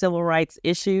being a civil rights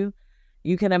issue,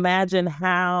 you can imagine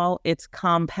how it's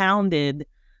compounded,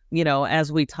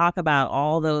 as we talk about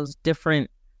all those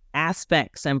different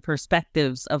aspects and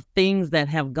perspectives of things that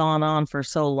have gone on for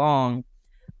so long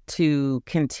to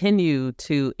continue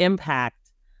to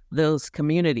impact those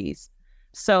communities.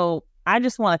 So I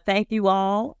just want to thank you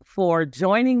all for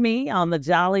joining me on the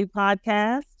Jolly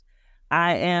Podcast.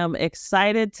 I am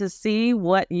excited to see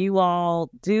what you all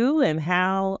do and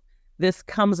how this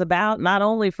comes about, not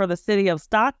only for the city of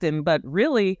Stockton, but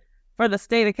really for the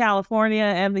state of California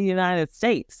and the United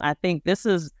States. I think this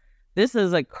is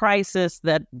a crisis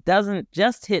that doesn't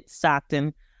just hit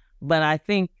Stockton, but I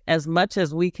think as much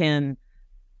as we can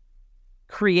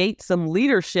create some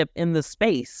leadership in the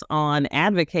space on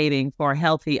advocating for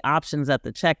healthy options at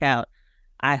the checkout,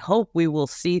 I hope we will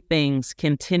see things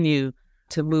continue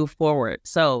to move forward.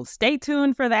 So stay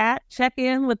tuned for that. Check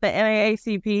in with the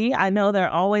NAACP. I know they're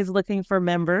always looking for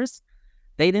members.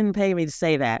 They didn't pay me to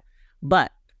say that,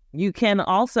 but you can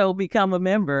also become a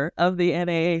member of the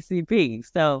NAACP.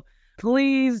 So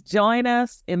please join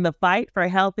us in the fight for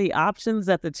healthy options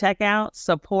at the checkout.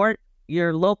 Support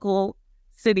your local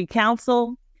city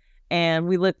council and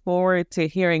we look forward to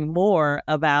hearing more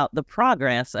about the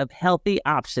progress of healthy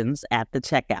options at the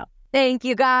checkout. Thank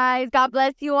you, guys. God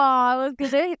bless you all. It was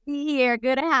good to be here.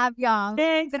 Good to have y'all.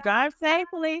 Thanks. Drive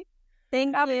safely.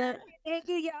 Thank you. Thank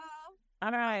you, y'all.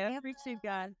 All right. I appreciate you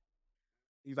guys.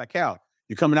 He's like, Cal,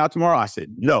 you coming out tomorrow? I said,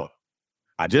 no.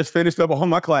 I just finished up all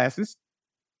my classes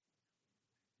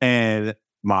and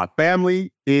my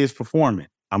family is performing.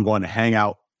 I'm going to hang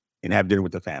out and have dinner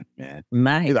with the family, man.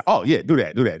 Nice. He's like, oh, yeah, do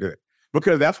that.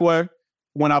 Because that's what,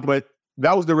 but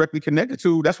that was directly connected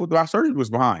to, that's what our surgery was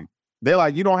behind. They're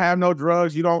like, you don't have no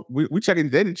drugs. You don't, we checking,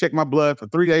 they didn't check my blood for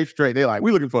 3 days straight. They're like,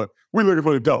 we're looking for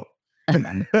the dope.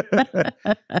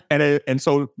 and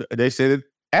so they said,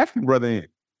 African brother in.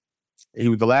 He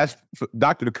was the last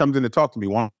doctor that comes in to talk to me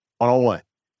one-on-one.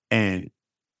 And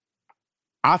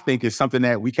I think it's something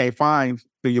that we can't find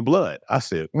through your blood. I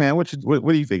said, man, what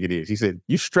do you think it is? He said,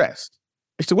 you stressed.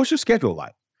 I said, what's your schedule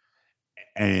like?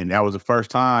 And that was the first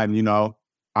time,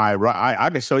 I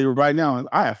can show you right now.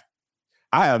 I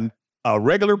have a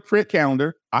regular print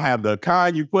calendar. I have the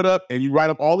kind you put up and you write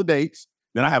up all the dates.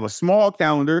 Then I have a small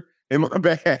calendar in my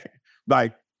bag.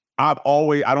 Like I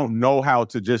don't know how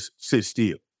to just sit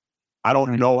still. I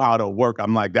don't know how to work.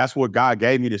 I'm like, that's what God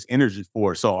gave me this energy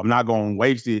for. So I'm not going to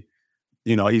waste it.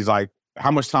 He's like,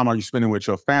 how much time are you spending with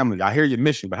your family? I hear your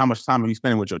mission, but how much time are you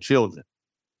spending with your children?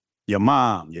 Your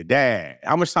mom, your dad?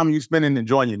 How much time are you spending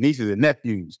enjoying your nieces and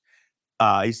nephews?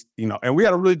 And we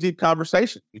had a really deep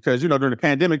conversation because, during the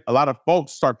pandemic, a lot of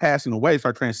folks start passing away,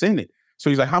 start transcending. So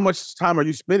he's like, how much time are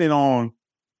you spending on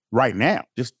right now?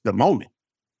 Just the moment.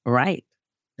 Right.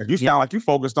 You sound like you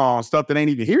focused on stuff that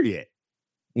ain't even here yet.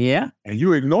 Yeah. And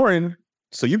you've been ignoring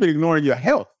your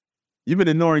health. You've been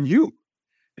ignoring you.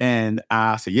 And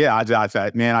I said, yeah, I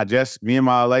said, man, me and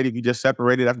my lady, we just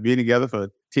separated after being together for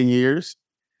 10 years,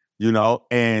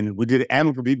 and we did it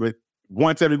amicably. But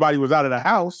once everybody was out of the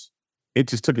house, it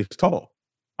just took its toll.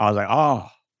 I was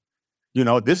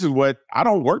like, this is what, I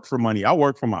don't work for money. I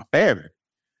work for my family.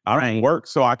 I don't work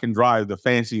so I can drive the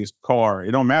fanciest car.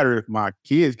 It don't matter if my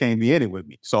kids can't be in it with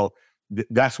me. So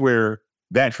that's where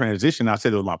that transition, I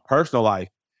said it was my personal life,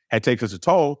 had taken such a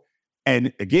toll.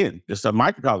 And again, just a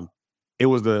microcosm. It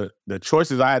was the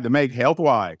choices I had to make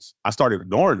health-wise. I started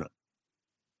ignoring them.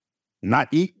 Not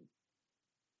eating.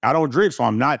 I don't drink, so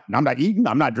I'm not eating.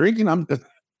 I'm not drinking. I'm just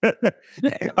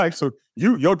so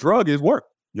your drug is work.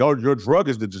 Your drug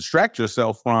is to distract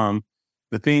yourself from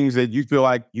the things that you feel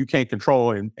like you can't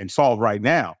control and solve right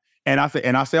now. And I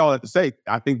say all that to say,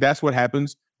 I think that's what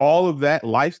happens. All of that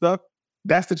life stuff,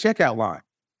 that's the checkout line.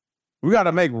 We got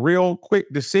to make real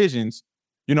quick decisions,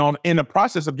 in the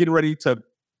process of getting ready to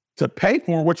pay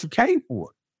for what you came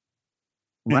for.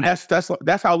 And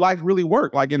that's how life really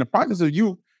works. Like in the process of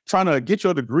you trying to get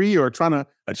your degree or trying to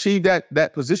achieve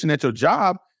that position at your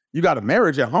job, you got a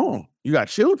marriage at home. You got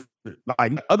children,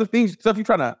 like other things, stuff you're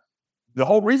trying to, the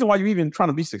whole reason why you're even trying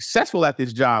to be successful at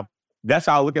this job, that's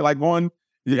how I look at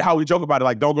how we joke about it,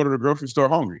 like don't go to the grocery store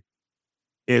hungry.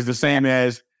 Is the same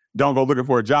as don't go looking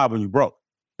for a job when you're broke.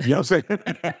 You know what I'm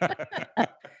saying?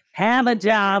 Have a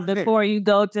job before you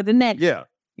go to the next. Yeah.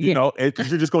 Because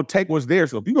you're just going to take what's there.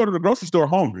 So if you go to the grocery store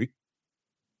hungry,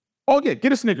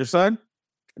 get a Snickers, son.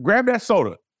 Grab that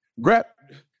soda. Because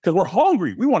we're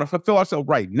hungry. We want to fulfill ourselves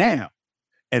right now.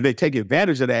 And they take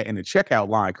advantage of that in the checkout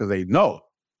line because they know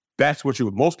that's what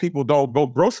most people don't go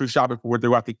grocery shopping for what they're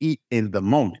about to eat in the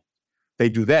moment. They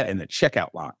do that in the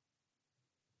checkout line.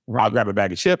 Right. I'll grab a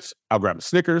bag of chips. I'll grab a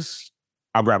Snickers.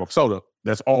 I'll grab a soda.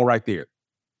 That's all right there.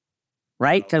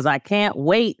 Right? Because I can't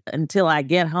wait until I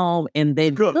get home and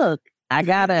then cook. I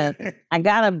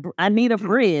need a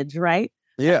bridge, right?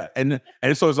 Yeah. And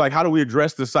so it's like, how do we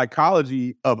address the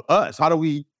psychology of us? How do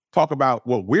we talk about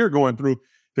what we're going through?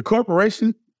 The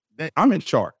corporation, I'm in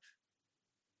charge.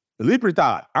 The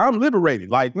libertad, I'm liberated.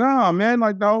 Like, no, man,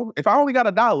 no. If I only got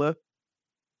 $1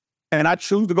 and I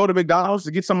choose to go to McDonald's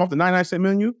to get something off the 99-cent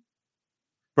menu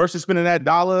versus spending that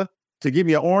 $1 to give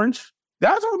me an orange,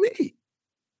 that's on me.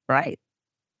 Right.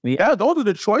 Yeah, those are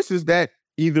the choices that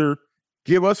either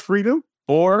give us freedom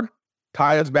or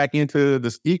tie us back into the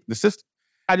system.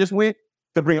 I just went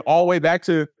to bring it all the way back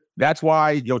to, that's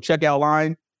why your checkout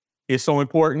line is so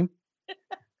important.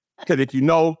 Because if you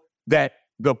know that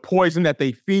the poison that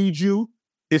they feed you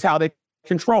is how they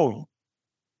control you.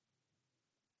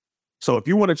 So if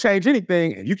you want to change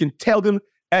anything, and you can tell them,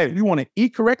 hey, if you want to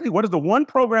eat correctly, what is the one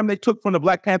program they took from the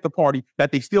Black Panther Party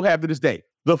that they still have to this day?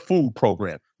 The food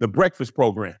program, the breakfast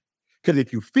program. Because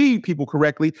if you feed people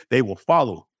correctly, they will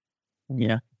follow.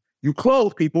 Yeah. You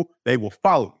clothe people, they will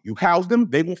follow. You house them,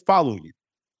 they will follow you.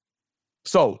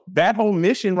 So that whole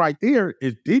mission right there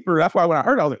is deeper. That's why when I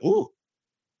heard it, I was like, ooh,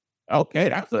 Okay,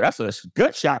 that's a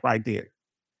good shot right there.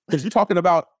 Because you're talking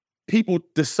about people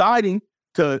deciding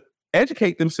to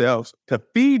educate themselves, to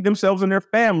feed themselves and their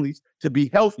families, to be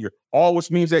healthier, all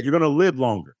which means that you're going to live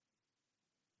longer.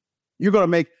 You're going to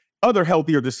make other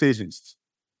healthier decisions.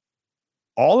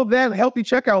 All of that healthy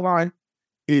checkout line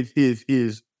is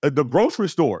the grocery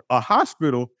store. A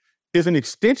hospital is an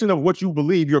extension of what you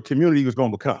believe your community is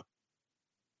going to become.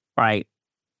 Right.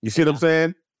 You see what I'm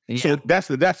saying? Yeah.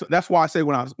 So that's why I say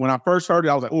when I first heard it,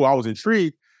 I was like, oh, I was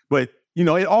intrigued. But you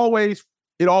know, it always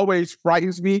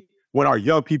frightens me when our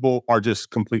young people are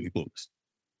just completely clueless.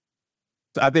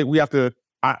 So I think we have to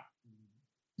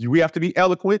be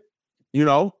eloquent, you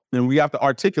know, and we have to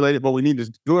articulate it, but we need to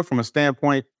do it from a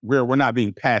standpoint where we're not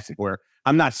being passive, where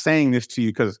I'm not saying this to you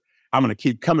because I'm going to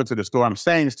keep coming to the store. I'm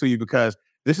saying this to you because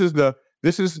this is the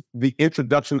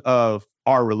introduction of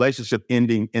our relationship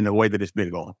ending in the way that it's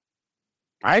been going.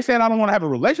 I ain't saying I don't want to have a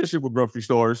relationship with grocery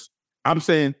stores. I'm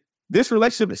saying this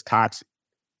relationship is toxic.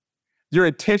 You're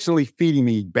intentionally feeding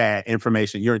me bad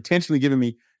information. You're intentionally giving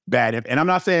me bad and I'm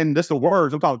not saying just the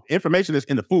words. I'm talking information that's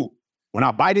in the food. When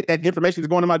I bite it, that information is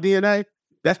going to my DNA.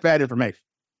 That's bad information.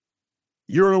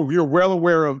 You're well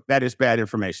aware of that is bad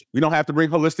information. We don't have to bring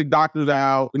holistic doctors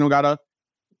out. We don't gotta.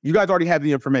 You guys already have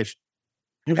the information.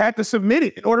 You had to submit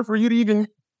it in order for you to even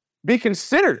be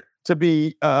considered to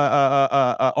be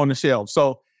on the shelf.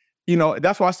 So, you know,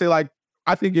 that's why I say, like,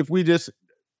 I think if we just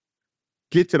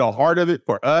get to the heart of it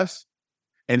for us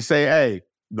and say, hey,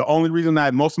 the only reason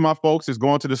that most of my folks is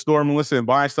going to the store, Melissa, and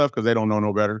buying stuff because they don't know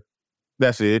no better.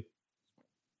 That's it.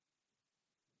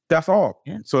 That's all.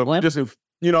 Yeah. So if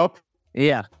you know.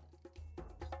 Yeah.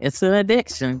 It's an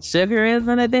addiction. Sugar is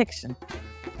an addiction.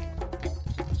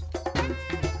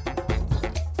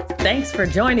 Thanks for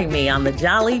joining me on the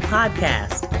Jolly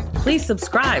Podcast. Please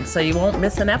subscribe so you won't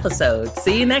miss an episode.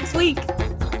 See you next week.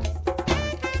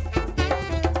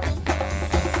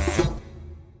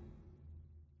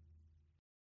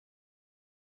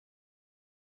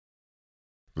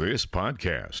 This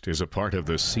podcast is a part of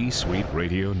the C-Suite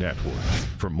Radio Network.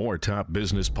 For more top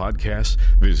business podcasts,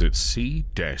 visit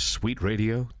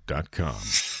c-suiteradio.com.